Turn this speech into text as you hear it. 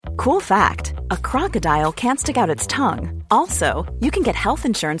Cool fact, a crocodile can't stick out its tongue. Also, you can get health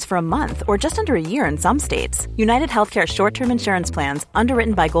insurance for a month or just under a year in some states. United Healthcare short-term insurance plans,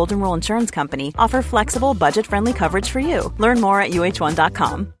 underwritten by Golden Rule Insurance Company, offer flexible, budget-friendly coverage for you. Learn more at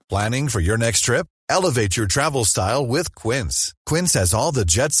uh1.com. Planning for your next trip? Elevate your travel style with Quince. Quince has all the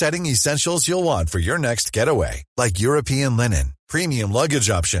jet-setting essentials you'll want for your next getaway, like European linen, premium luggage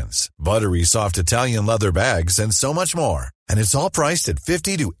options, buttery soft Italian leather bags, and so much more. And it's all priced at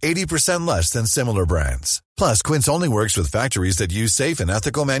 50 to 80% less than similar brands. Plus, Quince only works with factories that use safe and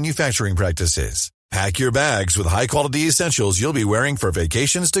ethical manufacturing practices. Pack your bags with high-quality essentials you'll be wearing for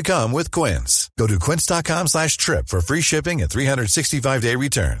vacations to come with Quince. Go to quince.com/trip for free shipping and 365-day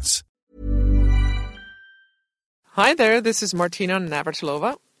returns. Hi there, this is Martina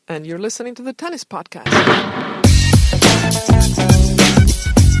Navratilova, and you're listening to the Tennis Podcast.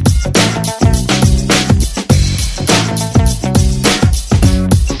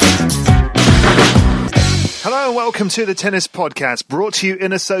 Hello and welcome to the Tennis Podcast, brought to you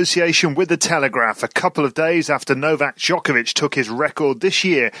in association with The Telegraph, a couple of days after Novak Djokovic took his record this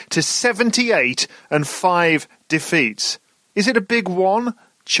year to 78 and 5 defeats. Is it a big one?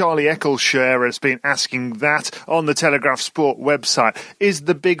 Charlie Eccleshare has been asking that on the Telegraph Sport website. Is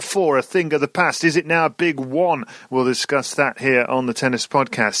the Big Four a thing of the past? Is it now a Big One? We'll discuss that here on the Tennis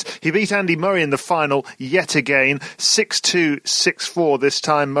Podcast. He beat Andy Murray in the final yet again, 6-2, 6-4 this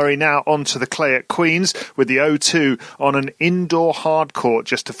time. Murray now onto the clay at Queen's with the O2 on an indoor hard court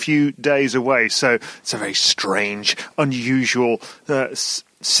just a few days away. So it's a very strange, unusual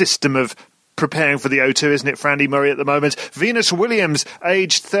system of preparing for the O2, isn't it, for Andy Murray at the moment? Venus Williams,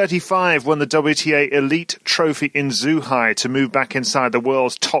 aged 35, won the WTA Elite Trophy in Zhuhai to move back inside the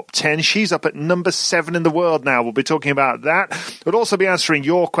world's top 10. She's up at number 7 in the world now. We'll be talking about that. We'll also be answering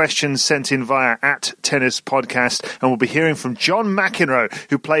your questions sent in via @TennisPodcast, and we'll be hearing from John McEnroe,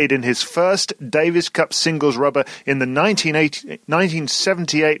 who played in his first Davis Cup singles rubber in the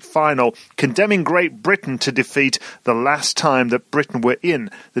 1978 final, condemning Great Britain to defeat the last time that Britain were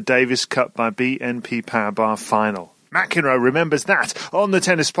in the Davis Cup by BNP Paribas final. McEnroe remembers that on the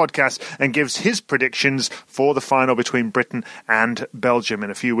Tennis Podcast and gives his predictions for the final between Britain and Belgium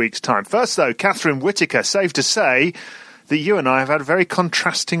in a few weeks' time. First, though, Catherine Whitaker, safe to say that you and I have had very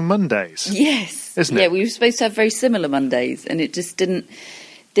contrasting Mondays. Yes. Isn't it? Yeah, we were supposed to have very similar Mondays, and it just didn't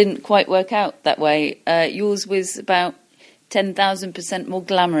quite work out that way. Yours was about 10,000% more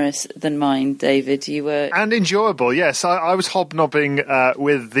glamorous than mine, David. You were... And enjoyable, yes. I was hobnobbing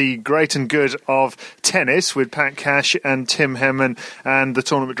with the great and good of tennis with Pat Cash and Tim Hemman and the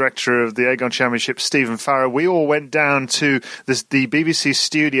tournament director of the Aegon Championship, Stephen Farrer. We all went down to the BBC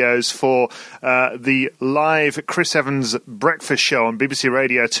studios for the live Chris Evans breakfast show on BBC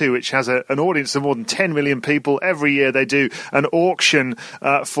Radio 2, which has an audience of more than 10 million people. Every year they do an auction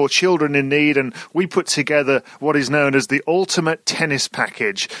for children in need, and we put together what is known as the Ultimate Tennis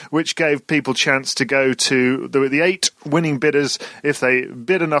Package, which gave people chance to go to the 8 winning bidders. If they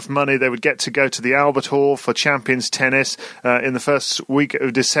bid enough money, they would get to go to the Albert Hall for Champions Tennis in the first week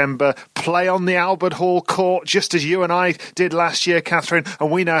of December, play on the Albert Hall court, just as you and I did last year, Catherine,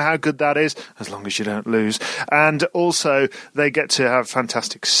 and we know how good that is, as long as you don't lose. And also, they get to have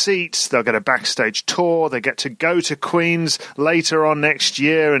fantastic seats, they'll get a backstage tour, they get to go to Queen's later on next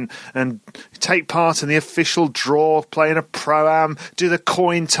year and take part in the official draw, play in a Pro-Am, do the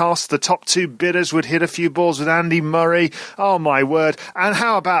coin toss. The top 2 bidders would hit a few balls with Andy Murray. Oh, my word. And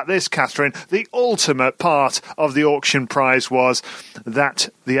how about this, Catherine? The ultimate part of the auction prize was that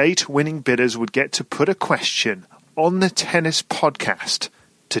the 8 winning bidders would get to put a question on the Tennis Podcast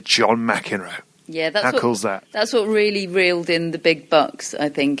to John McEnroe. Yeah, how cool's that? That's what really reeled in the big bucks, I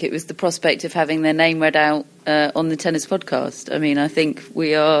think. It was the prospect of having their name read out on the Tennis Podcast. I mean, I think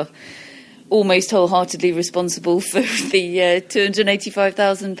we are almost wholeheartedly responsible for the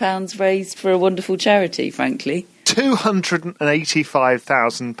 £285,000 raised for a wonderful charity, frankly.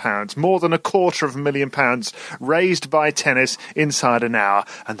 £285,000, more than £250,000 raised by tennis inside an hour,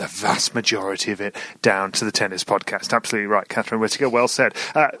 and the vast majority of it down to the Tennis Podcast. Absolutely right, Catherine Whitaker, well said.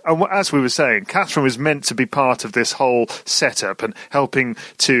 And as we were saying, Catherine was meant to be part of this whole setup and helping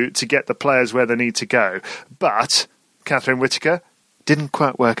to get the players where they need to go. But, Catherine Whitaker, didn't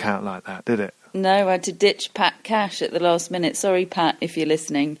quite work out like that, did it? No, I had to ditch Pat Cash at the last minute. Sorry, Pat, if you're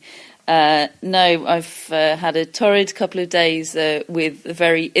listening. No, I've had a torrid couple of days with a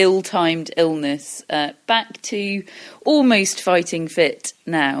very ill-timed illness. Back to almost fighting fit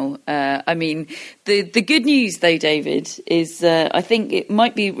now. I mean, the good news, though, David, is I think it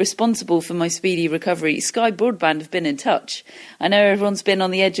might be responsible for my speedy recovery. Sky Broadband have been in touch. I know everyone's been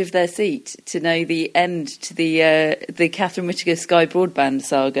on the edge of their seat to know the end to the Catherine Whittaker Sky Broadband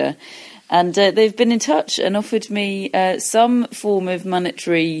saga. And they've been in touch and offered me some form of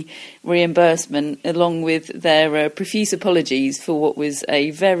monetary reimbursement, along with their profuse apologies for what was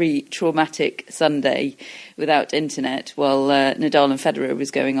a very traumatic Sunday without internet while Nadal and Federer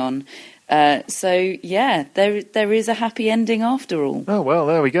was going on. So, yeah, there is a happy ending after all. Oh, well,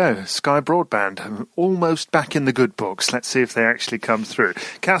 there we go. Sky Broadband, almost back in the good books. Let's see if they actually come through.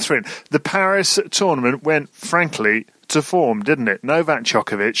 Catherine, the Paris tournament went, frankly, to form, didn't it? Novak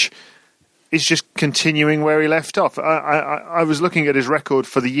Djokovic is just continuing where he left off. I was looking at his record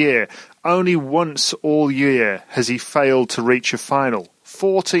for the year. Only once all year has he failed to reach a final.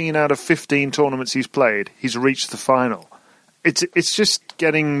 14 out of 15 tournaments he's played, he's reached the final. It's just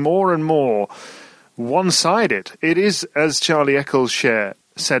getting more and more one-sided. It is, as Charlie Eccleshare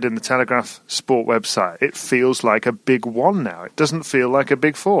said in the Telegraph Sport website, it feels like a big one now. It doesn't feel like a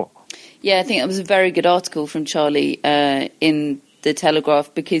big four. Yeah, I think that was a very good article from Charlie in the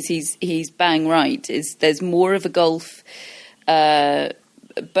Telegraph, because he's bang right. There's more of a gulf,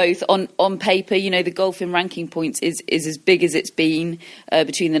 both on paper. You know, the gulf in ranking points is as big as it's been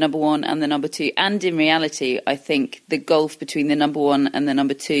between the number one and the number two, and in reality, I think the gulf between the number one and the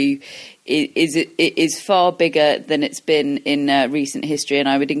number two is far bigger than it's been in recent history, and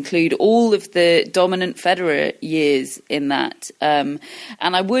I would include all of the dominant Federer years in that, and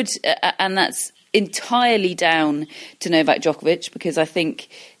that's entirely down to Novak Djokovic, because I think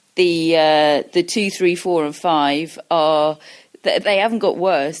the 2, 3, 4 and 5 are, they haven't got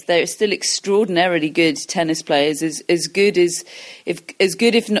worse. They're still extraordinarily good tennis players, as good if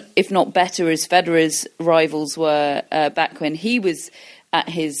not better as Federer's rivals were back when he was at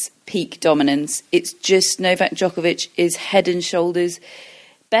his peak dominance. It's just Novak Djokovic is head and shoulders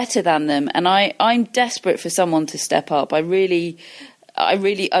better than them, and I'm desperate for someone to step up. I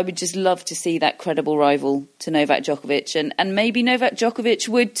would just love to see that credible rival to Novak Djokovic, and maybe Novak Djokovic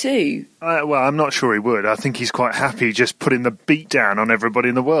would too. Well, I'm not sure he would. I think he's quite happy just putting the beat down on everybody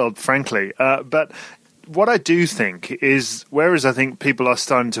in the world, frankly. But what I do think is, whereas I think people are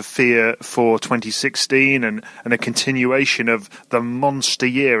starting to fear for 2016 and a continuation of the monster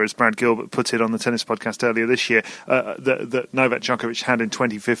year, as Brad Gilbert put it on the tennis podcast earlier this year, that Novak Djokovic had in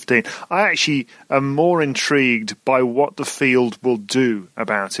 2015, I actually am more intrigued by what the field will do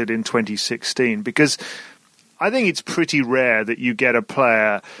about it in 2016, because I think it's pretty rare that you get a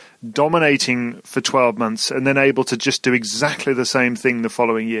player dominating for 12 months and then able to just do exactly the same thing the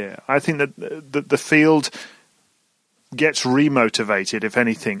following year. I think that the field gets remotivated, if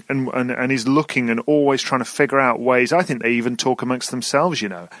anything, and is looking and always trying to figure out ways. I think they even talk amongst themselves, you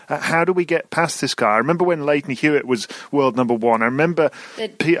know. How do we get past this guy? I remember when Leighton Hewitt was world number one. I remember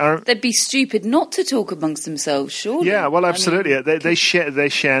they'd be stupid not to talk amongst themselves, surely. Yeah, well, absolutely. I mean, they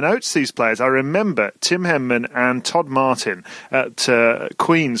share notes, these players. I remember Tim Henman and Todd Martin at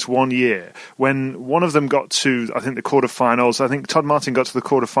Queen's one year, when one of them got to, I think, the quarterfinals. I think Todd Martin got to the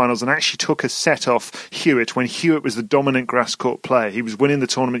quarterfinals and actually took a set off Hewitt when Hewitt was the dominant grass court player. He was winning the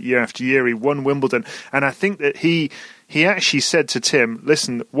tournament year after year. He won Wimbledon, and I think that he actually said to Tim,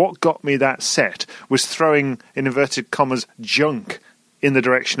 listen, what got me that set was throwing, in inverted commas, junk in the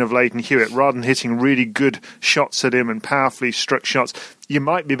direction of Leighton Hewitt rather than hitting really good shots at him and powerfully struck shots. You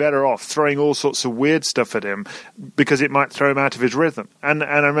might be better off throwing all sorts of weird stuff at him, because it might throw him out of his rhythm. And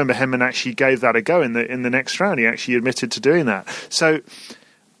I remember Henman actually gave that a go in the next round. He actually admitted to doing that. So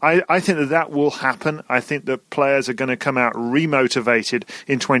I think that will happen. I think that players are going to come out remotivated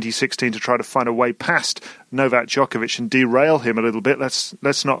in 2016 to try to find a way past Novak Djokovic and derail him a little bit.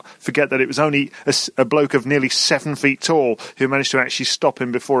 Let's not forget that it was only a bloke of nearly 7 feet tall who managed to actually stop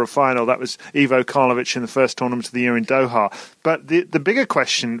him before a final. That was Ivo Karlovic in the first tournament of the year in Doha. But the bigger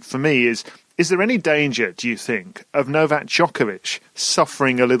question for me is there any danger, do you think, of Novak Djokovic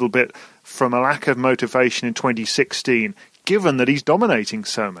suffering a little bit from a lack of motivation in 2016, given that he's dominating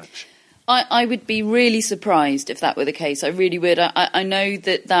so much? I would be really surprised if that were the case. I really would. I know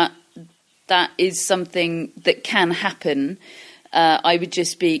that is something that can happen. I would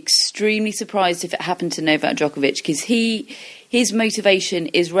just be extremely surprised if it happened to Novak Djokovic, because his motivation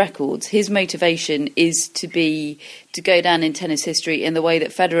is records. His motivation is to go down in tennis history in the way that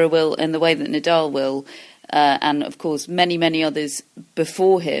Federer will, and the way that Nadal will, and of course many others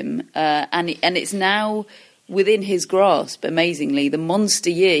before him. And it's now within his grasp, amazingly. The monster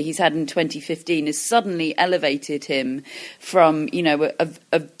year he's had in 2015 has suddenly elevated him from,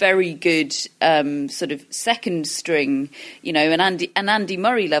 a very good sort of second string, an Andy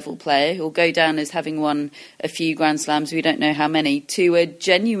Murray level player who'll go down as having won a few Grand Slams, we don't know how many, to a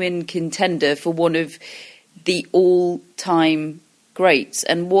genuine contender for one of the all-time greats.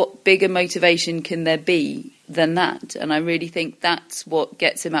 And what bigger motivation can there be than that? And I really think that's what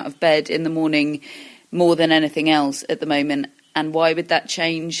gets him out of bed in the morning more than anything else at the moment. And why would that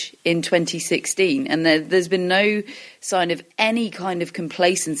change in 2016? And there's been no sign of any kind of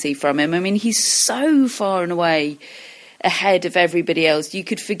complacency from him. I mean, he's so far and away ahead of everybody else. You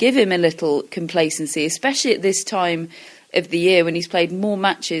could forgive him a little complacency, especially at this time of the year when he's played more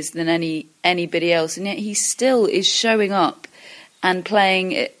matches than anybody else. And yet he still is showing up and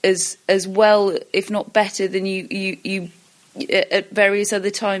playing as well, if not better, than you at various other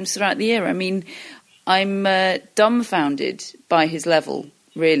times throughout the year. I mean, I'm dumbfounded by his level,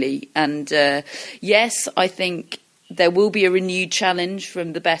 really. And yes, I think there will be a renewed challenge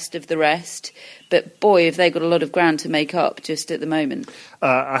from the best of the rest. But boy, have they got a lot of ground to make up just at the moment.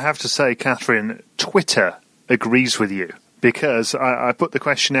 I have to say, Catherine, Twitter agrees with you. Because I put the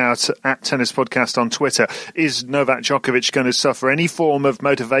question out at Tennis Podcast on Twitter, is Novak Djokovic going to suffer any form of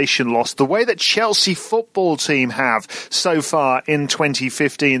motivation loss the way that Chelsea football team have so far in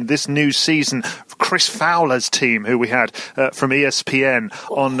 2015, this new season? Chris Fowler's team, who we had from ESPN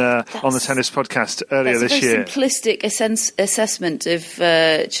on the Tennis Podcast earlier this year. That's a very simplistic assessment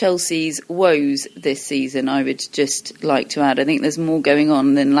of Chelsea's woes this season, I would just like to add. I think there's more going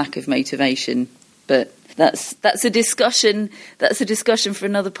on than lack of motivation, but that's a discussion. That's a discussion for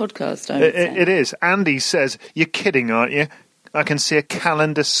another podcast. It is. Andy says, "You're kidding, aren't you? I can see a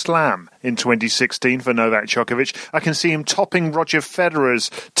calendar slam in 2016 for Novak Djokovic. I can see him topping Roger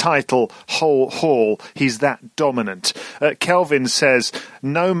Federer's title haul. He's that dominant." Kelvin says,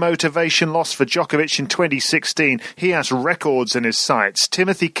 "No motivation loss for Djokovic in 2016. He has records in his sights."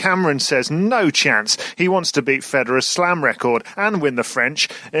 Timothy Cameron says, "No chance. He wants to beat Federer's slam record and win the French.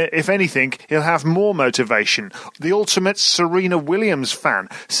 If anything, he'll have more motivation." The ultimate Serena Williams fan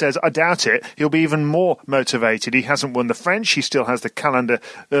says, "I doubt it. He'll be even more motivated. He hasn't won the French. He still has the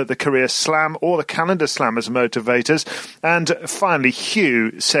career slam or the calendar slam as motivators." And finally,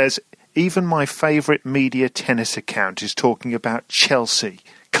 Hugh says, "Even my favourite media tennis account is talking about Chelsea.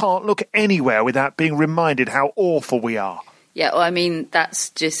 Can't look anywhere without being reminded how awful we are." Yeah, well, I mean, that's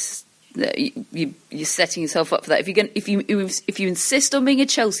just you're setting yourself up for that. If you insist on being a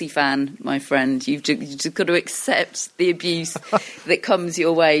Chelsea fan, my friend, you've just got to accept the abuse that comes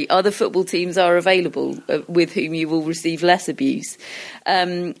your way. Other football teams are available with whom you will receive less abuse. I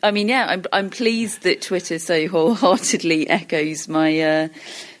mean, yeah, I'm pleased that Twitter so wholeheartedly echoes my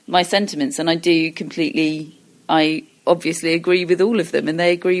sentiments, and I obviously agree with all of them, and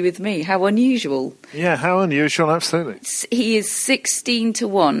they agree with me. How unusual. Yeah, how unusual, absolutely. He is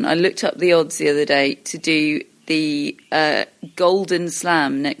 16-1. I looked up the odds the other day to do the Golden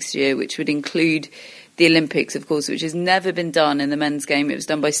Slam next year, which would include the Olympics, of course, which has never been done in the men's game. It was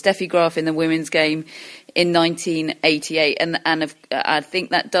done by Steffi Graf in the women's game in 1988. And I think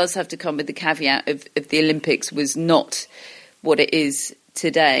that does have to come with the caveat of the Olympics was not what it is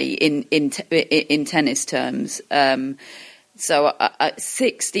today in tennis terms. So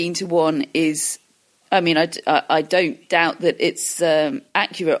 16-1 is, I mean, I don't doubt that it's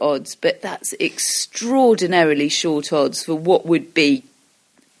accurate odds, but that's extraordinarily short odds for what would be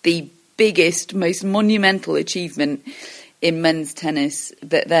the biggest, most monumental achievement in men's tennis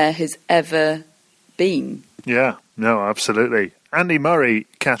that there has ever been. Yeah, no, absolutely. Andy Murray,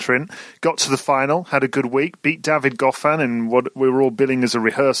 Catherine, got to the final, had a good week, beat David Goffin in what we were all billing as a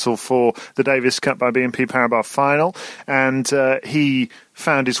rehearsal for the Davis Cup by BNP Paribas final, and he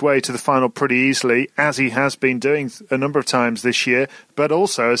found his way to the final pretty easily, as he has been doing a number of times this year, but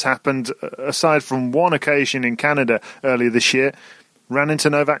also has happened, aside from one occasion in Canada earlier this year, ran into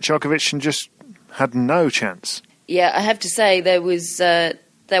Novak Djokovic and just had no chance. Yeah, I have to say there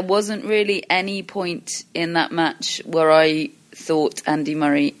wasn't really any point in that match where I thought Andy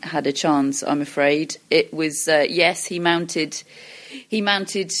Murray had a chance, I'm afraid. It was, yes, he mounted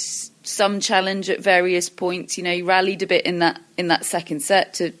some challenge at various points. You know, he rallied a bit in that second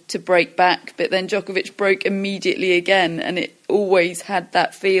set to break back, but then Djokovic broke immediately again, and it always had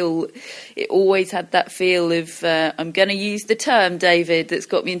that feel. It always had that feel of, I'm going to use the term, David, that's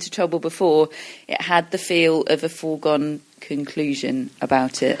got me into trouble before. It had the feel of a foregone conclusion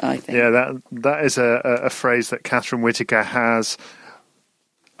about it, I think. Yeah, that is a phrase that Catherine Whitaker has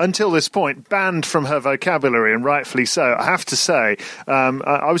until this point, banned from her vocabulary, and rightfully so. I have to say,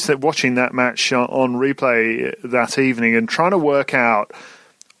 I was watching that match on replay that evening and trying to work out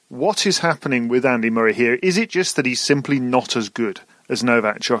what is happening with Andy Murray here. Is it just that he's simply not as good as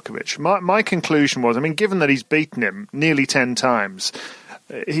Novak Djokovic? My conclusion was, given that he's beaten him nearly 10 times,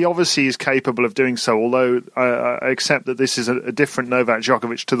 he obviously is capable of doing so, although I accept that this is a different Novak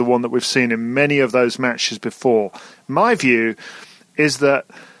Djokovic to the one that we've seen in many of those matches before. My view is that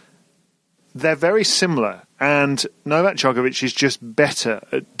they're very similar, and Novak Djokovic is just better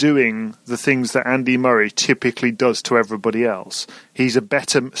at doing the things that Andy Murray typically does to everybody else. He's a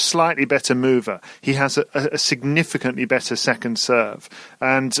slightly better mover. He has a significantly better second serve,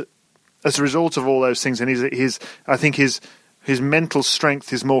 and as a result of all those things, and I think his mental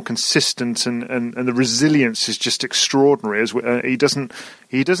strength is more consistent, and the resilience is just extraordinary. He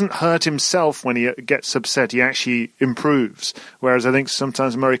doesn't hurt himself when he gets upset. He actually improves, whereas I think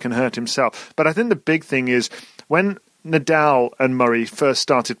sometimes Murray can hurt himself. But I think the big thing is when Nadal and Murray first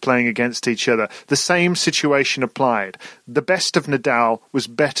started playing against each other, the same situation applied. The best of Nadal was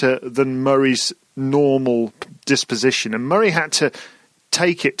better than Murray's normal disposition, and Murray had to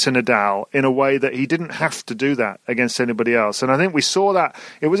take it to Nadal in a way that he didn't have to do that against anybody else. And I think we saw that,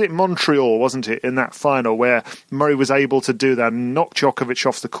 it was at Montreal, wasn't it, in that final, where Murray was able to do that and knock Djokovic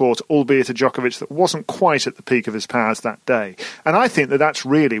off the court, albeit a Djokovic that wasn't quite at the peak of his powers that day. And I think that that's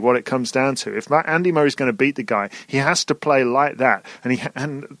really what it comes down to. If Andy Murray's going to beat the guy, he has to play like that.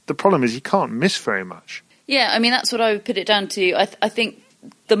 And the problem is he can't miss very much. Yeah, that's what I would put it down to. I think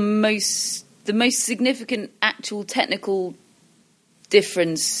the most significant actual technical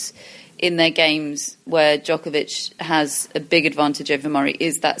difference in their games where Djokovic has a big advantage over Murray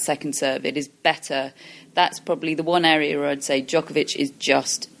is that second serve. It is better. That's probably the one area where I'd say Djokovic is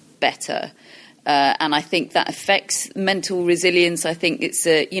just better. And I think that affects mental resilience. I think it's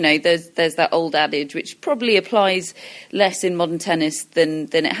there's that old adage which probably applies less in modern tennis than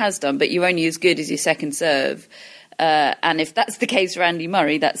it has done, but you're only as good as your second serve. And if that's the case for Andy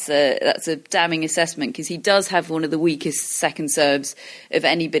Murray, that's a damning assessment, because he does have one of the weakest second serves of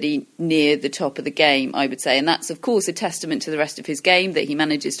anybody near the top of the game, I would say. And that's, of course, a testament to the rest of his game that he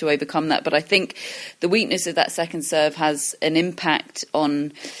manages to overcome that. But I think the weakness of that second serve has an impact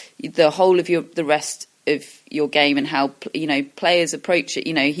on the whole of the rest of your game and how players approach it.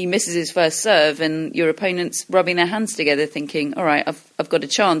 He misses his first serve and your opponent's rubbing their hands together thinking, all right, I've got a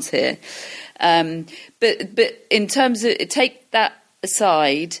chance here. But in terms of, take that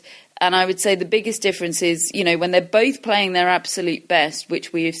aside, and I would say the biggest difference is, when they're both playing their absolute best,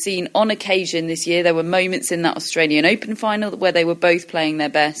 which we have seen on occasion this year. There were moments in that Australian Open final where they were both playing their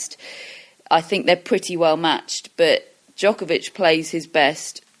best. I think they're pretty well matched, but Djokovic plays his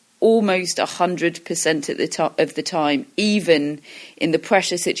best almost 100% at the top of the time, even in the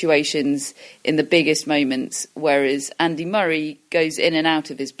pressure situations, in the biggest moments, whereas Andy Murray goes in and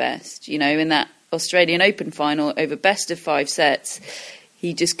out of his best. In that Australian Open final, over best of 5 sets,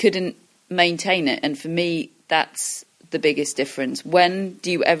 he just couldn't maintain it. And for me, that's the biggest difference. When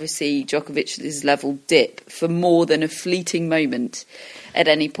do you ever see Djokovic's level dip for more than a fleeting moment at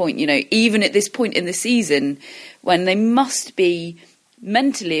any point? Even at this point in the season, when they must be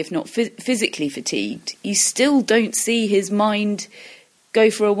mentally, if not physically fatigued, you still don't see his mind go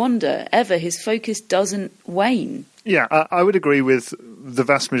for a wander ever. His focus doesn't wane. Yeah, I would agree with the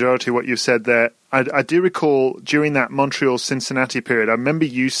vast majority of what you said there. I do recall during that Montreal-Cincinnati period, I remember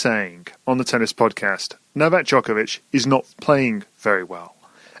you saying on the Tennis Podcast, Novak Djokovic is not playing very well.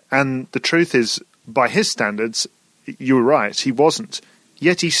 And the truth is, by his standards, you were right, he wasn't.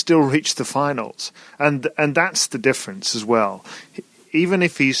 Yet he still reached the finals. And that's the difference as well. Even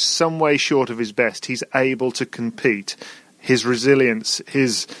if he's some way short of his best, he's able to compete. His resilience,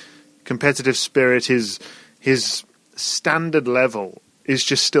 his competitive spirit, his standard level is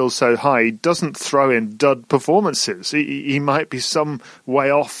just still so high. He doesn't throw in dud performances. He might be some way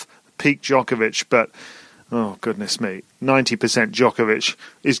off peak Djokovic, but oh, goodness me, 90% Djokovic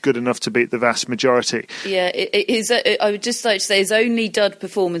is good enough to beat the vast majority. Yeah, I would just like to say his only dud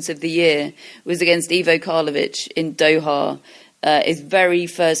performance of the year was against Ivo Karlovic in Doha. His very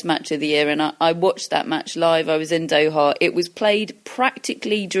first match of the year, and I watched that match live. I was in Doha. It was played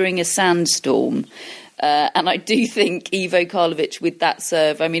practically during a sandstorm, and I do think Ivo Karlovic with that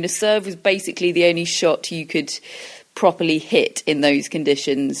serve, a serve was basically the only shot you could properly hit in those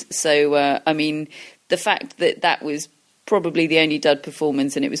conditions. So, the fact that was probably the only dud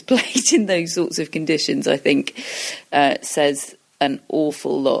performance and it was played in those sorts of conditions, I think, says an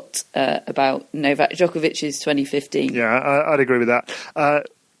awful lot about Novak Djokovic's 2015. Yeah, I'd agree with that.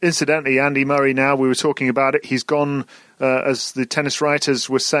 Incidentally, Andy Murray now, we were talking about it, he's gone, as the tennis writers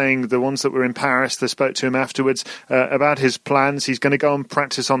were saying, the ones that were in Paris, they spoke to him afterwards about his plans. He's going to go and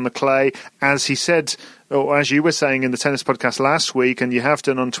practice on the clay. As he said, or as you were saying in the tennis podcast last week, and you have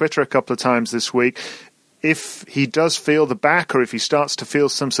done on Twitter a couple of times this week, if he does feel the back or if he starts to feel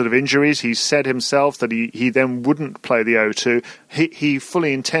some sort of injuries, he said himself that he then wouldn't play the O2. He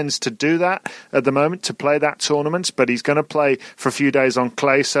fully intends to do that at the moment, to play that tournament, but he's going to play for a few days on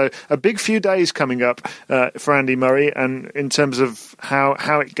clay. So a big few days coming up for Andy Murray. And in terms of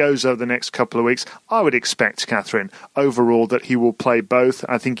how it goes over the next couple of weeks, I would expect, Catherine, overall that he will play both.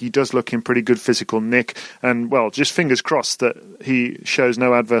 I think he does look in pretty good physical nick. And, well, just fingers crossed that he shows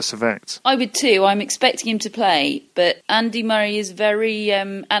no adverse effects. I would too. I'm expecting him to play, but Andy Murray is very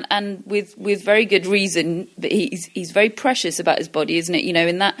and with very good reason, but he's very precious about his body, isn't it? You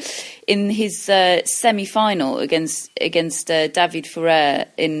know, in his semi-final against David Ferrer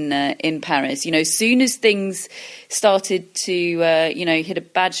in Paris, you know, as soon as things started to hit a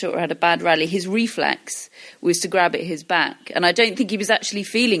bad shot or had a bad rally, his reflex was to grab at his back. And I don't think he was actually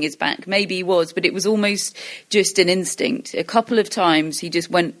feeling his back. Maybe he was, but it was almost just an instinct. A couple of times he just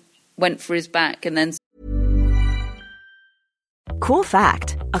went for his back and then... Cool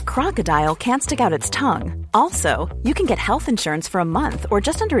fact, a crocodile can't stick out its tongue. Also, you can get health insurance for a month or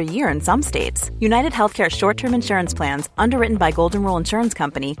just under a year in some states. United Healthcare short-term insurance plans, underwritten by Golden Rule Insurance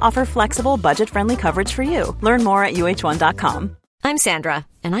Company, offer flexible, budget-friendly coverage for you. Learn more at uh1.com. I'm Sandra,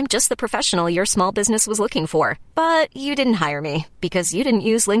 and I'm just the professional your small business was looking for. But you didn't hire me because you didn't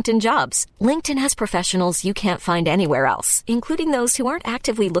use LinkedIn Jobs. LinkedIn has professionals you can't find anywhere else, including those who aren't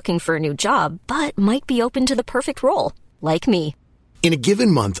actively looking for a new job, but might be open to the perfect role, like me. In a given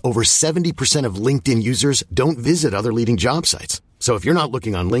month, over 70% of LinkedIn users don't visit other leading job sites. So if you're not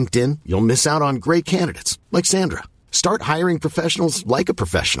looking on LinkedIn, you'll miss out on great candidates like Sandra. Start hiring professionals like a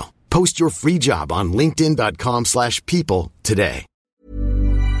professional. Post your free job on linkedin.com/people today.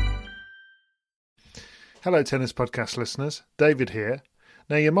 Hello, Tennis Podcast listeners. David here.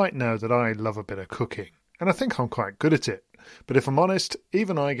 Now, you might know that I love a bit of cooking, and I think I'm quite good at it. But if I'm honest,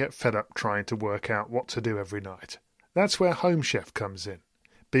 even I get fed up trying to work out what to do every night. That's where Home Chef comes in.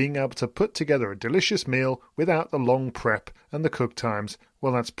 Being able to put together a delicious meal without the long prep and the cook times,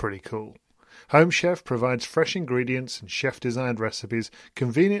 well, that's pretty cool. Home Chef provides fresh ingredients and chef-designed recipes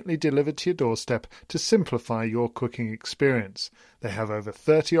conveniently delivered to your doorstep to simplify your cooking experience. They have over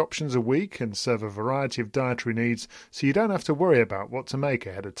 30 options a week and serve a variety of dietary needs, so you don't have to worry about what to make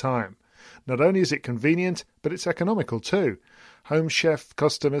ahead of time. Not only is it convenient, but it's economical too. Home Chef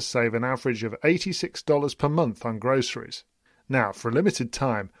customers save an average of $86 per month on groceries. Now, for a limited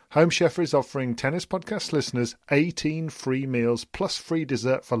time, Home Chef is offering Tennis Podcast listeners 18 free meals plus free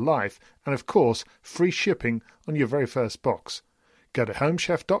dessert for life and, of course, free shipping on your very first box. Go to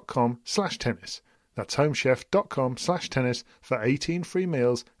homechef.com/tennis. That's homechef.com/tennis for 18 free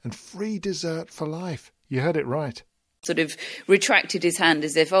meals and free dessert for life. You heard it right. Sort of retracted his hand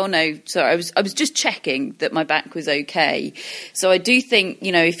as if, oh no, sorry, I was just checking that my back was okay. So I do think,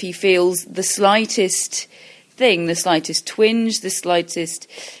 you know, if he feels the slightest thing, the slightest twinge, the slightest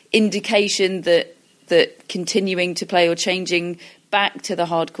indication that continuing to play or changing back to the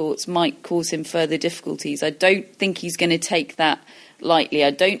hard courts might cause him further difficulties, I don't think he's going to take that lightly. I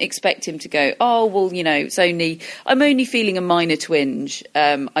don't expect him to go, oh, well, you know, I'm only feeling a minor twinge.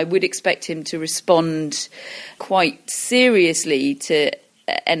 I would expect him to respond quite seriously to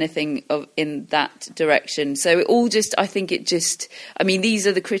anything in that direction. So it all just, I think it just, I mean, these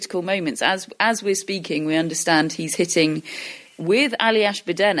are the critical moments. As we're speaking, we understand he's hitting with Aliash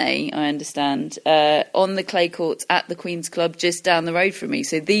Bedene, I understand, on the clay courts at the Queen's Club just down the road from me.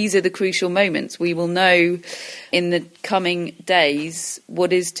 So these are the crucial moments. We will know in the coming days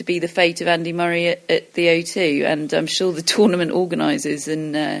what is to be the fate of Andy Murray at the O2. And I'm sure the tournament organisers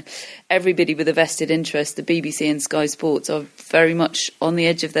and everybody with a vested interest, the BBC and Sky Sports, are very much on the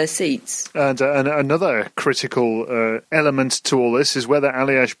edge of their seats. And another critical element to all this is whether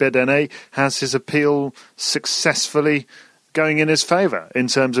Aliash Bedene has his appeal successfully going in his favour in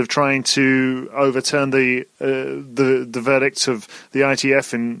terms of trying to overturn the verdict of the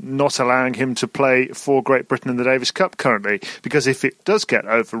ITF in not allowing him to play for Great Britain in the Davis Cup currently. Because if it does get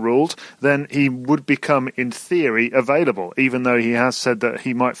overruled, then he would become, in theory, available, even though he has said that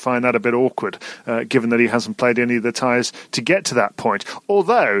he might find that a bit awkward, given that he hasn't played any of the ties to get to that point.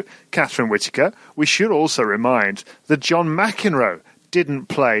 Although, Catherine Whitaker, we should also remind that John McEnroe didn't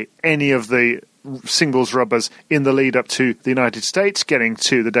play any of the singles rubbers in the lead up to the United States getting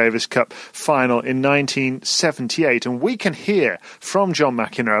to the Davis Cup final in 1978. And we can hear from John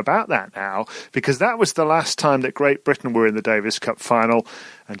McEnroe about that now, because that was the last time that Great Britain were in the Davis Cup final,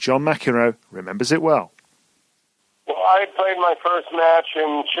 and John McEnroe remembers it well. Well, I had played my first match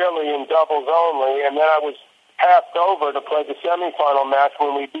in Chile in doubles only, and then I was passed over to play the semifinal match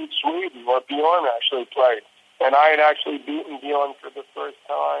when we beat Sweden, where Bjorn actually played. And I had actually beaten Bjorn for the first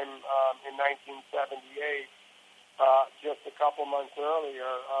time in 1978, just a couple months earlier.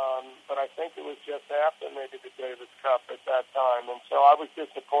 But I think it was just after maybe the Davis Cup at that time. And so I was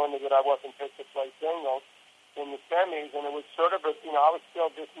disappointed that I wasn't picked to play singles in the semis. And it was sort of I was still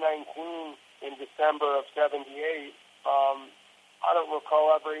just 19 in December of 78. I don't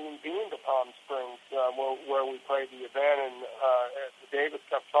recall ever even being to Palm Springs, where we played the event at the Davis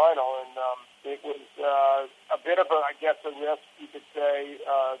Cup final, and it was a bit of a risk, you could say,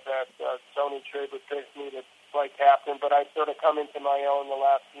 that Tony Trigg would pick me to play captain, but I'd sort of come into my own the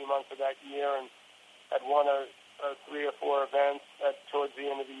last few months of that year and had won 3 or 4 events towards the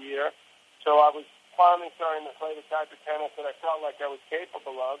end of the year. So I was finally starting to play the type of tennis that I felt like I was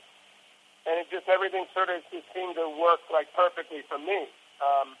capable of. And everything sort of just seemed to work like perfectly for me,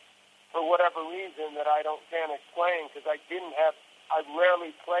 for whatever reason that I can't explain, because I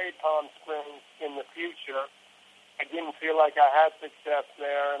rarely played Palm Springs in the future. I didn't feel like I had success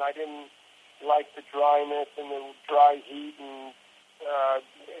there, and I didn't like the dryness and the dry heat and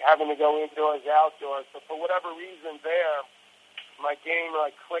having to go indoors, outdoors. So for whatever reason there, my game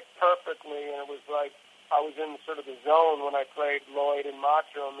clicked perfectly, and it was like I was in sort of the zone when I played Lloyd and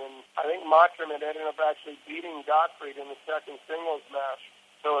Mottram, and I think Mottram had ended up actually beating Gottfried in the second singles match.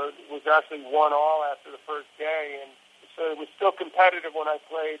 So it was actually 1-1 after the first day, and so it was still competitive when I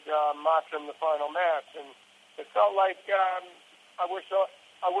played Mottram the final match, and it felt like I wish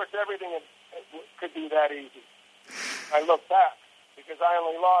everything could be that easy. I look back, because I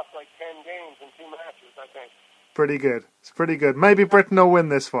only lost 10 games in 2 matches, I think. Pretty good. It's pretty good. Maybe Britain will win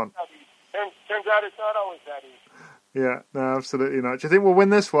this one. Turns out it's not always that easy. Yeah, no, absolutely not. Do you think we'll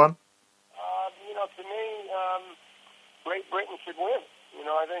win this one? To me, Great Britain should win.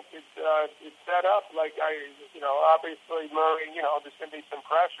 I think it's set up obviously Murray, there's going to be some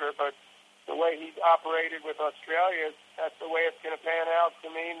pressure, but the way he operated with Australia, that's the way it's going to pan out to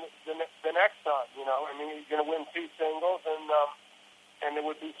me the next time. He's going to win 2 singles, and it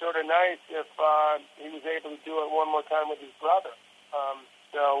would be sort of nice if he was able to do it one more time with his brother.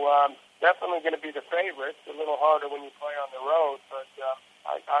 Definitely going to be the favorite. It's a little harder when you play on the road, but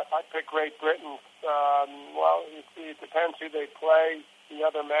I pick Great Britain. You see, it depends who they play the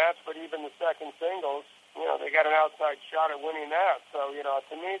other match, but even the second singles, they got an outside shot at winning that. So,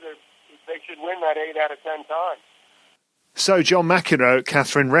 to me, they should win that 8 out of 10 times. So John McEnroe,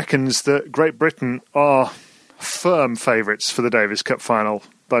 Catherine, reckons that Great Britain are firm favourites for the Davis Cup final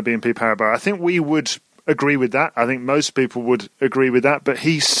by BNP Paribas. I think we would agree with that. I think most people would agree with that, but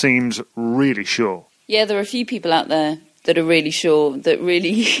he seems really sure. Yeah, there are a few people out there that are really sure, that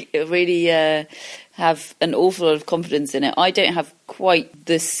really have an awful lot of confidence in it. I don't have quite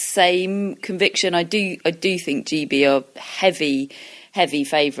the same conviction. I do think GB are heavy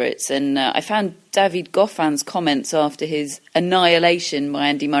favourites, and I found David Goffin's comments after his annihilation by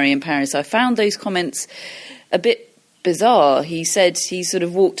Andy Murray in Paris, I found those comments a bit bizarre. He said he sort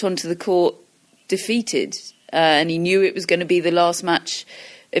of walked onto the court defeated, and he knew it was going to be the last match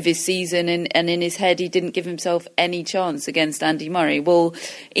of his season, and in his head he didn't give himself any chance against Andy Murray. Well,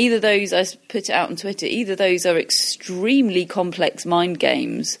 either those, I put it out on Twitter, either those are extremely complex mind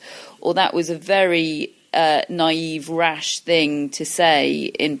games, or that was a very naive, rash thing to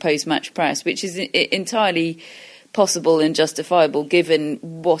say in post-match press, which is entirely possible and justifiable given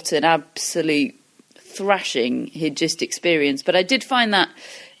what an absolute thrashing he'd just experienced. But I did find that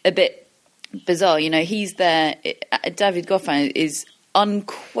a bit bizarre. He's there. David Goffin is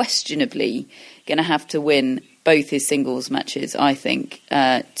unquestionably going to have to win both his singles matches, I think,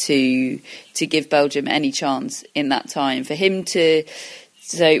 to give Belgium any chance in that time. For him to,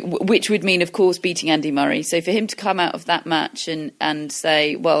 which would mean, of course, beating Andy Murray. So for him to come out of that match and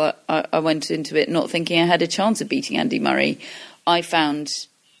say, well, I went into it not thinking I had a chance of beating Andy Murray, I found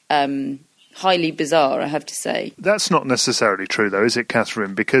highly bizarre, I have to say. That's not necessarily true, though, is it,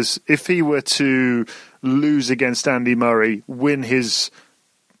 Catherine? Because if he were to lose against Andy Murray, win his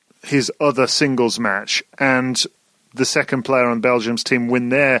other singles match, and the second player on Belgium's team win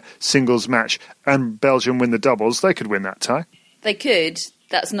their singles match, and Belgium win the doubles, they could win that tie. They could.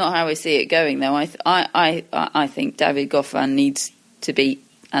 That's not how I see it going, though. I think David Goffin needs to beat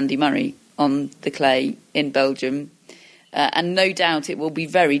Andy Murray on the clay in Belgium. and no doubt it will be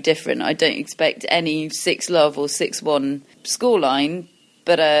very different. I don't expect any 6-love or 6-1 scoreline,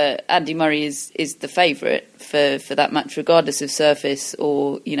 but Andy Murray is the favourite for that match, regardless of surface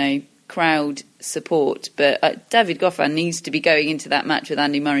or, crowd support. But David Goffin needs to be going into that match with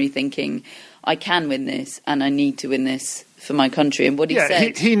Andy Murray thinking, I can win this and I need to win this for my country. And what he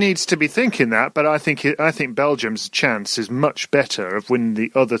said, he needs to be thinking that. But I think Belgium's chance is much better of winning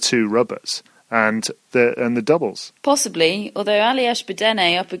the other 2 rubbers and the doubles. Possibly, although Aliash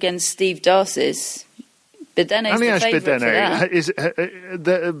Bedene up against Steve Darcis. Bedene's the favourite for that.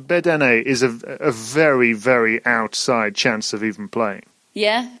 Bedene is a very, very outside chance of even playing.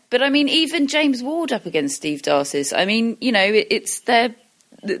 Yeah, but I mean, even James Ward up against Steve Darcis. I mean, it's the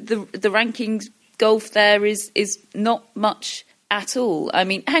rankings golf there is not much at all. I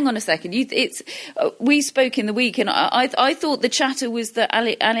mean, hang on a second. We spoke in the week, and I thought the chatter was that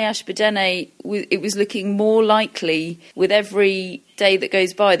Aliash Bedene, it was looking more likely with every day that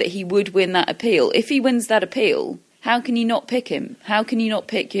goes by that he would win that appeal. If he wins that appeal, how can you not pick him? How can you not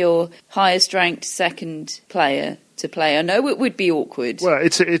pick your highest ranked second player to play? I know it would be awkward. Well,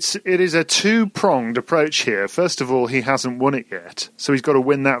 it is a 2-pronged approach here. First of all, he hasn't won it yet, so he's got to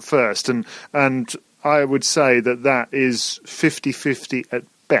win that first, and I would say that is 50-50 at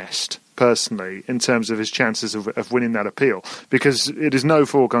best, personally, in terms of his chances of winning that appeal, because it is no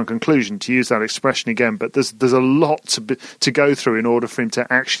foregone conclusion, to use that expression again, but there's a lot to go through in order for him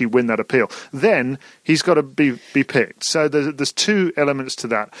to actually win that appeal. Then he's got to be picked. So there's 2 elements to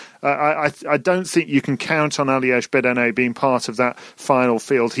that. I don't think you can count on Aliash Bedene being part of that final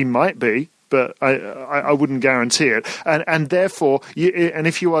field. He might be, but I wouldn't guarantee it. And therefore, and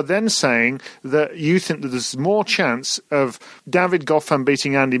if you are then saying that you think that there's more chance of David Goffin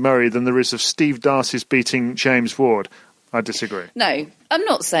beating Andy Murray than there is of Steve Darcis beating James Ward, I disagree. No, I'm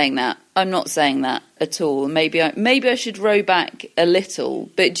not saying that. I'm not saying that at all. Maybe I should row back a little.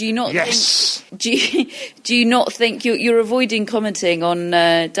 But do you not think? Do you not think you're avoiding commenting on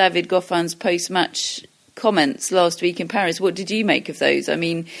David Goffin's post-match comments last week in Paris? What did you make of those? I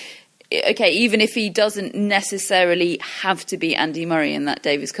mean, okay, even if he doesn't necessarily have to be Andy Murray in that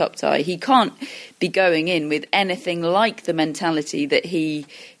Davis Cup tie, he can't be going in with anything like the mentality that he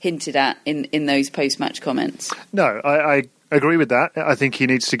hinted at in those post-match comments. No, I agree with that. I think he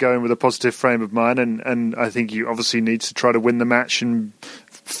needs to go in with a positive frame of mind, and I think he obviously needs to try to win the match and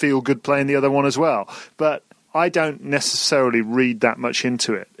feel good playing the other one as well. But I don't necessarily read that much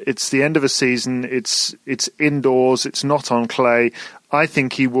into it. It's the end of a season. It's indoors. It's not on clay. I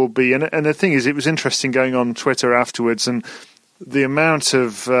think he will be. And the thing is, it was interesting going on Twitter afterwards, and the amount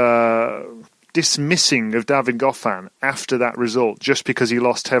of dismissing of David Goffin after that result, just because he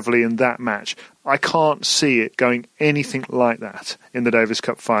lost heavily in that match. I can't see it going anything like that in the Davis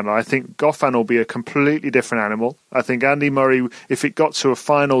Cup final. I think Goffin will be a completely different animal. I think Andy Murray, if it got to a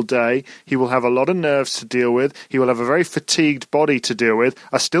final day, he will have a lot of nerves to deal with. He will have a very fatigued body to deal with.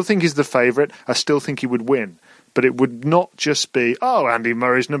 I still think he's the favourite. I still think he would win. But it would not just be, Andy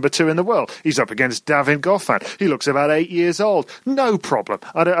Murray's number 2 in the world. He's up against David Goffin. He looks about 8 years old. No problem.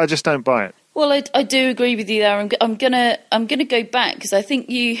 I just don't buy it. Well, I do agree with you there. I'm gonna go back because I think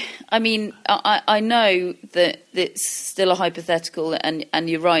you. I mean, I know that it's still a hypothetical, and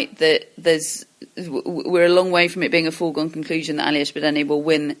you're right that we're a long way from it being a foregone conclusion that Aliash Bedene will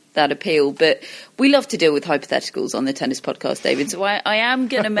win that appeal. But we love to deal with hypotheticals on the tennis podcast, David. So I am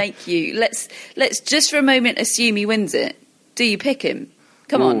going to make you. Let's just for a moment assume he wins it. Do you pick him?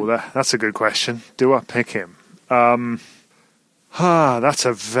 Come on. That's a good question. Do I pick him? That's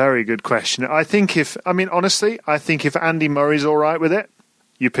a very good question. Honestly, I think if Andy Murray's all right with it,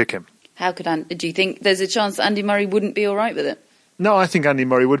 you pick him. How could do you think there's a chance that Andy Murray wouldn't be all right with it? No, I think Andy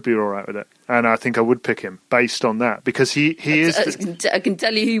Murray would be all right with it. And I think I would pick him based on that, because he is... I can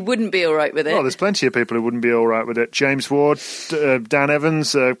tell you who wouldn't be all right with it. Well, there's plenty of people who wouldn't be all right with it. James Ward, Dan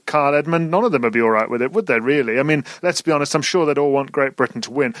Evans, Kyle Edmund, none of them would be all right with it, would they, really? I mean, let's be honest, I'm sure they'd all want Great Britain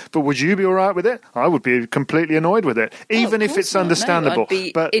to win. But would you be all right with it? I would be completely annoyed with it, even if it's understandable. No,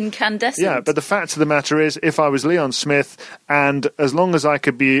 I'd be incandescent. Yeah, but the fact of the matter is, if I was Leon Smith, and as long as I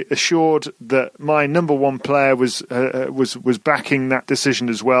could be assured that my number 1 player was backing that decision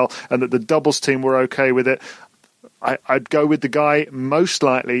as well, and that the doubles team were okay with it, I'd go with the guy most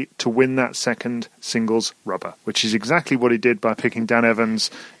likely to win that second singles rubber, which is exactly what he did by picking Dan Evans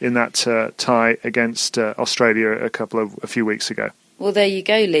in that tie against Australia a few weeks ago. Well, there you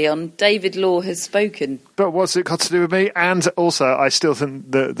go, Leon. David Law has spoken. But what's it got to do with me? And also, I still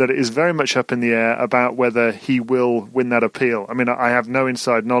think that it is very much up in the air about whether he will win that appeal. I mean, I have no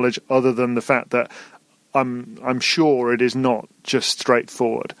inside knowledge other than the fact that I'm sure it is not just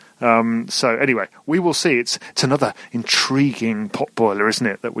straightforward. So anyway, we will see. It's another intriguing potboiler, isn't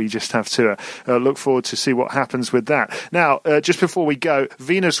it, that we just have to look forward to see what happens with that. Now, just before we go,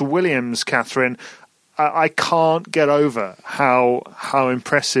 Venus Williams, Catherine, I can't get over how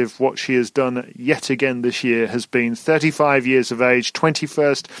impressive what she has done yet again this year has been. 35 years of age,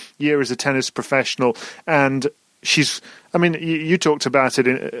 21st year as a tennis professional, and she's, I mean, you talked about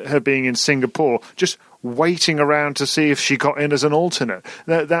it, her being in Singapore, just waiting around to see if she got in as an alternate.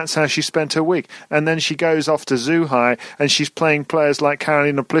 That's how she spent her week. And then she goes off to Zhuhai, and she's playing players like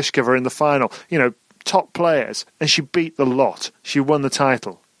Karolina Pliskova in the final. You know, top players. And she beat the lot. She won the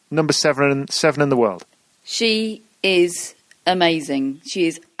title. Number seven in the world. She is amazing. She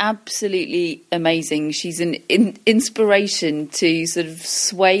is absolutely amazing. She's an inspiration to sort of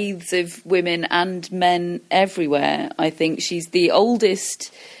swathes of women and men everywhere. I think she's the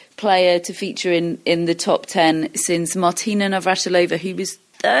oldest player to feature in the top 10 since Martina Navratilova, who was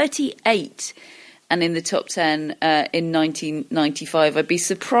 38 and in the top 10 in 1995. I'd be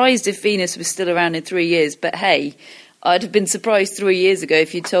surprised if Venus was still around in 3 years, but hey, I'd have been surprised 3 years ago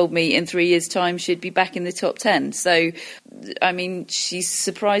if you told me in 3 years' time she'd be back in the top 10. So, I mean, she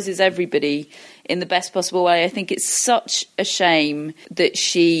surprises everybody in the best possible way. I think it's such a shame that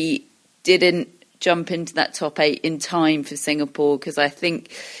she didn't jump into that top 8 in time for Singapore, because I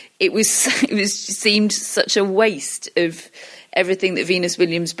think it seemed such a waste of everything that Venus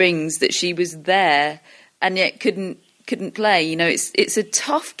Williams brings that she was there and yet couldn't play. You know, it's a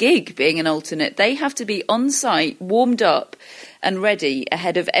tough gig being an alternate. They have to be on site, warmed up and ready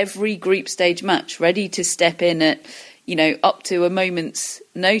ahead of every group stage match, ready to step in at, you know, up to a moment's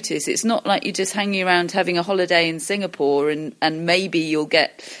notice. It's not like you're just hanging around having a holiday in Singapore and maybe you'll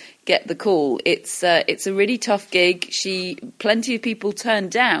get the call. It's a really tough gig. Plenty of people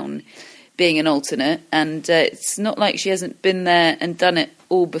turned down being an alternate, and it's not like she hasn't been there and done it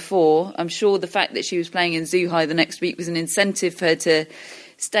all before. I'm sure the fact that she was playing in Zhuhai the next week was an incentive for her to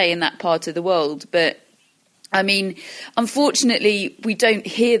stay in that part of the world. But I mean, unfortunately, we don't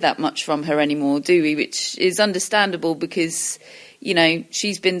hear that much from her anymore, do we? Which is understandable because, you know,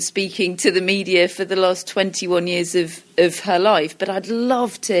 she's been speaking to the media for the last 21 years of her life. But I'd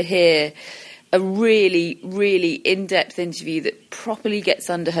love to hear a really, really in-depth interview that properly gets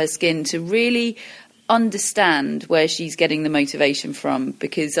under her skin to really understand where she's getting the motivation from,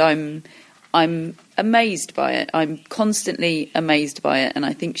 because I'm amazed by it. I'm constantly amazed by it, and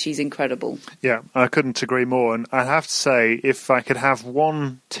I think she's incredible. Yeah, I couldn't agree more. And I have to say, if I could have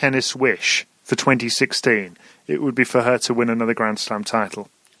one tennis wish for 2016, it would be for her to win another Grand Slam title.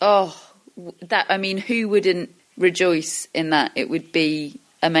 Oh, who wouldn't rejoice in that? It would be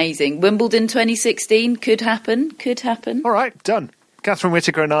amazing. Wimbledon 2016 could happen. All right, done. Catherine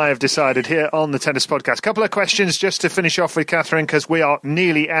Whitaker and I have decided here on the Tennis Podcast. Couple of questions just to finish off with, Catherine, because we are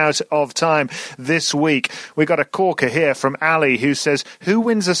nearly out of time this week. We got a corker here from Ali who says, who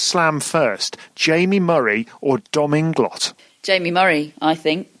wins a slam first, Jamie Murray or Dom Inglot? Jamie Murray, I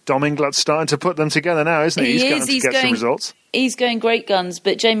think. Dom Inglot's starting to put them together now, isn't he? He's going some results. He's going great guns,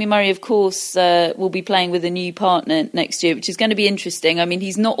 but Jamie Murray, of course, will be playing with a new partner next year, which is going to be interesting. I mean,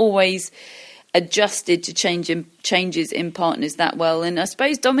 he's not always adjusted to changes in partners that well, and I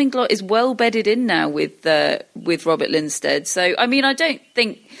suppose Dom Inglot is well bedded in now with Robert Lindstedt. So, I mean, I don't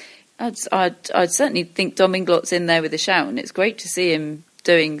think I'd certainly think Dom Inglot's in there with a shout, and it's great to see him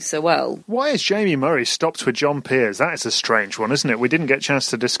doing so well. Why is Jamie Murray stopped with John Peers? That is a strange one, isn't it? We didn't get a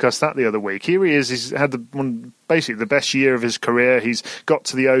chance to discuss that the other week. Here he is, he's had basically the best year of his career. He's got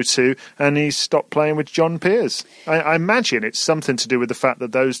to the O2 and he's stopped playing with John Peers. I imagine it's something to do with the fact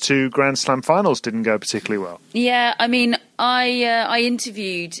that those two Grand Slam finals didn't go particularly well. Yeah, I mean, I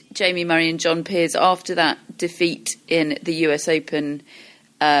interviewed Jamie Murray and John Peers after that defeat in the US Open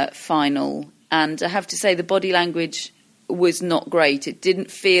final, and I have to say the body language was not great. It didn't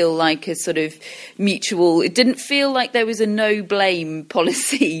feel like a sort of mutual, it didn't feel like there was a no blame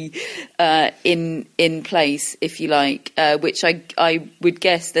policy in place, if you like, which I would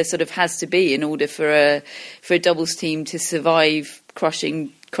guess there sort of has to be in order for a doubles team to survive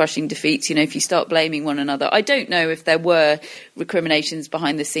crushing defeats. You know, if you start blaming one another. I don't know if there were recriminations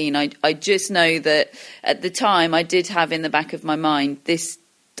behind the scene. I just know that at the time I did have in the back of my mind, this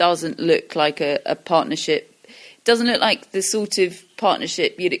doesn't look like a partnership. Doesn't look like the sort of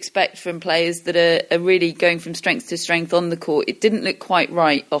partnership you'd expect from players that are really going from strength to strength on the court. It didn't look quite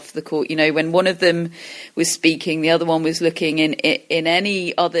right off the court. You know, when one of them was speaking, the other one was looking in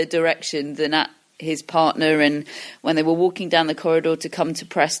any other direction than at his partner, and when they were walking down the corridor to come to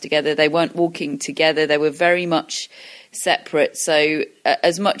press together, they weren't walking together. They were very much separate. So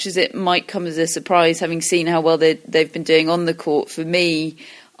as much as it might come as a surprise, having seen how well they've been doing on the court, for me,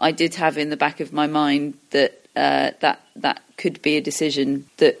 I did have in the back of my mind that that could be a decision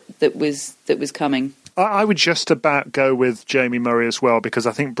that was coming. I would just about go with Jamie Murray as well, because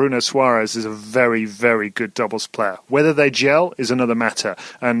I think Bruno Suarez is a very, very good doubles player. Whether they gel is another matter.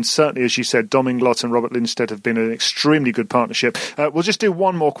 And certainly, as you said, Dom Inglot and Robert Lindstedt have been an extremely good partnership. We'll just do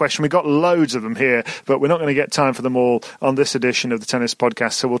one more question. We've got loads of them here, but we're not going to get time for them all on this edition of the Tennis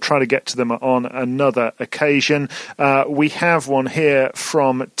Podcast, so we'll try to get to them on another occasion. We have one here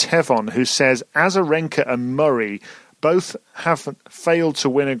from Tevon, who says, Azarenka and Murray both have failed to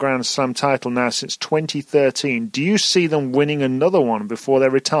win a Grand Slam title now since 2013. Do you see them winning another one before they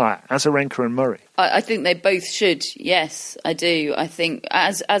retire, Azarenka and Murray? I think they both should. Yes, I do. I think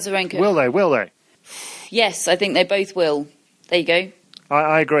Azarenka... Will they? Yes, I think they both will. There you go.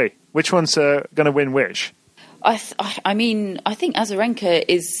 I agree. Which one's going to win which? I mean, I think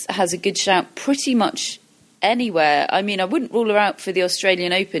Azarenka has a good shout pretty much anywhere. I mean, I wouldn't rule her out for the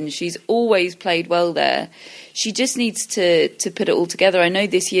Australian Open. She's always played well there. She just needs to put it all together. I know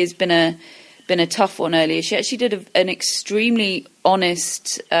this year's been a tough one earlier. She actually did an extremely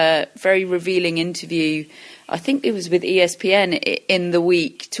honest, very revealing interview. I think it was with ESPN in the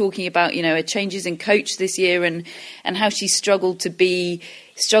week, talking about, her changes in coach this year and how she struggled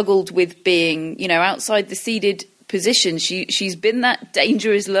with being, outside the seeded position. She's been that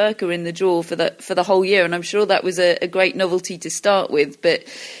dangerous lurker in the draw for the whole year, and I'm sure that was a great novelty to start with, but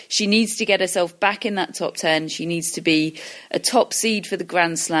she needs to get herself back in that top 10. She needs to be a top seed for the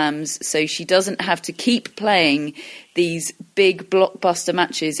Grand Slams, so she doesn't have to keep playing these big blockbuster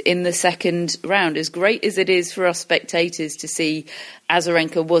matches in the second round. As great as it is for us spectators to see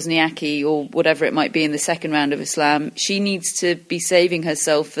Azarenka, Wozniacki or whatever it might be in the second round of a slam, she needs to be saving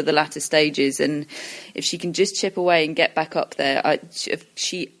herself for the latter stages, and if she can just chip away and get back up there,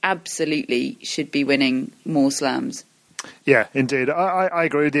 she absolutely should be winning more slams. Yeah, indeed. I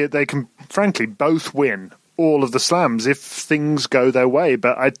agree with you. They can frankly both win all of the slams if things go their way,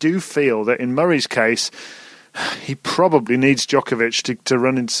 but I do feel that in Murray's case, he probably needs Djokovic to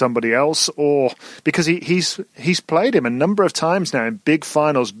run into somebody else, or because he's played him a number of times now in big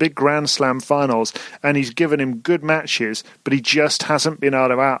finals, big Grand Slam finals, and he's given him good matches, but he just hasn't been able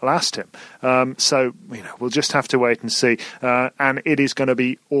to outlast him. So we'll just have to wait and see. And it is going to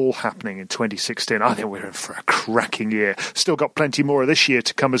be all happening in 2016. I think we're in for a cracking year. Still got plenty more of this year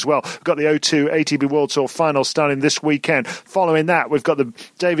to come as well. We've got the O2 ATP World Tour final starting this weekend. Following that, we've got the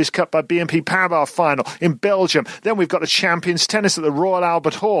Davis Cup by BNP Paribas final in Belgium. Then we've got the Champions Tennis at the Royal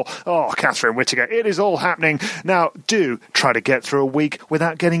Albert Hall. Oh, Catherine Whittaker, it is all happening. Now, do try to get through a week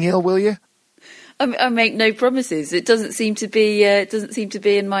without getting ill, will you? I make no promises. It doesn't seem to be.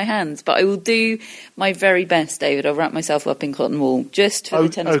 In my hands. But I will do my very best, David. I'll wrap myself up in cotton wool just for the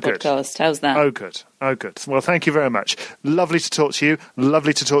tennis podcast. How's that? Oh, good. Well, thank you very much. Lovely to talk to you.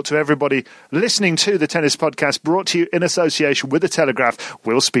 Lovely to talk to everybody listening to the Tennis Podcast, brought to you in association with The Telegraph.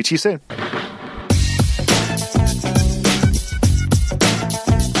 We'll speak to you soon.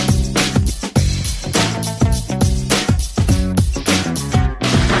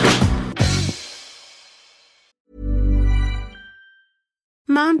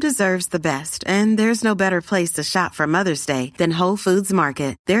 Mom deserves the best, and there's no better place to shop for Mother's Day than Whole Foods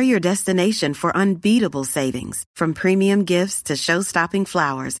Market. They're your destination for unbeatable savings, from premium gifts to show-stopping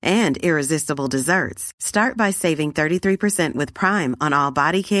flowers and irresistible desserts. Start by saving 33% with Prime on all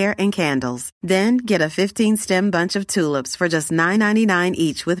body care and candles. Then get a 15-stem bunch of tulips for just $9.99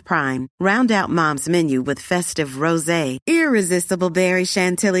 each with Prime. Round out Mom's menu with festive rosé, irresistible berry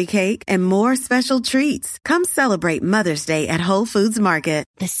chantilly cake, and more special treats. Come celebrate Mother's Day at Whole Foods Market.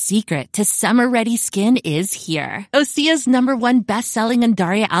 The secret to summer-ready skin is here. Osea's #1 best-selling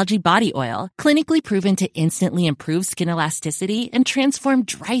Undaria Algae Body Oil, clinically proven to instantly improve skin elasticity and transform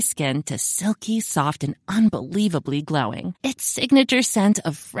dry skin to silky, soft, and unbelievably glowing. Its signature scent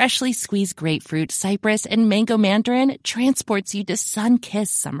of freshly squeezed grapefruit, cypress, and mango mandarin transports you to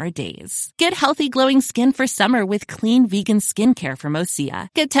sun-kissed summer days. Get healthy, glowing skin for summer with clean, vegan skincare from Osea.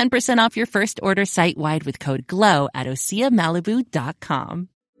 Get 10% off your first order site-wide with code GLOW at OseaMalibu.com.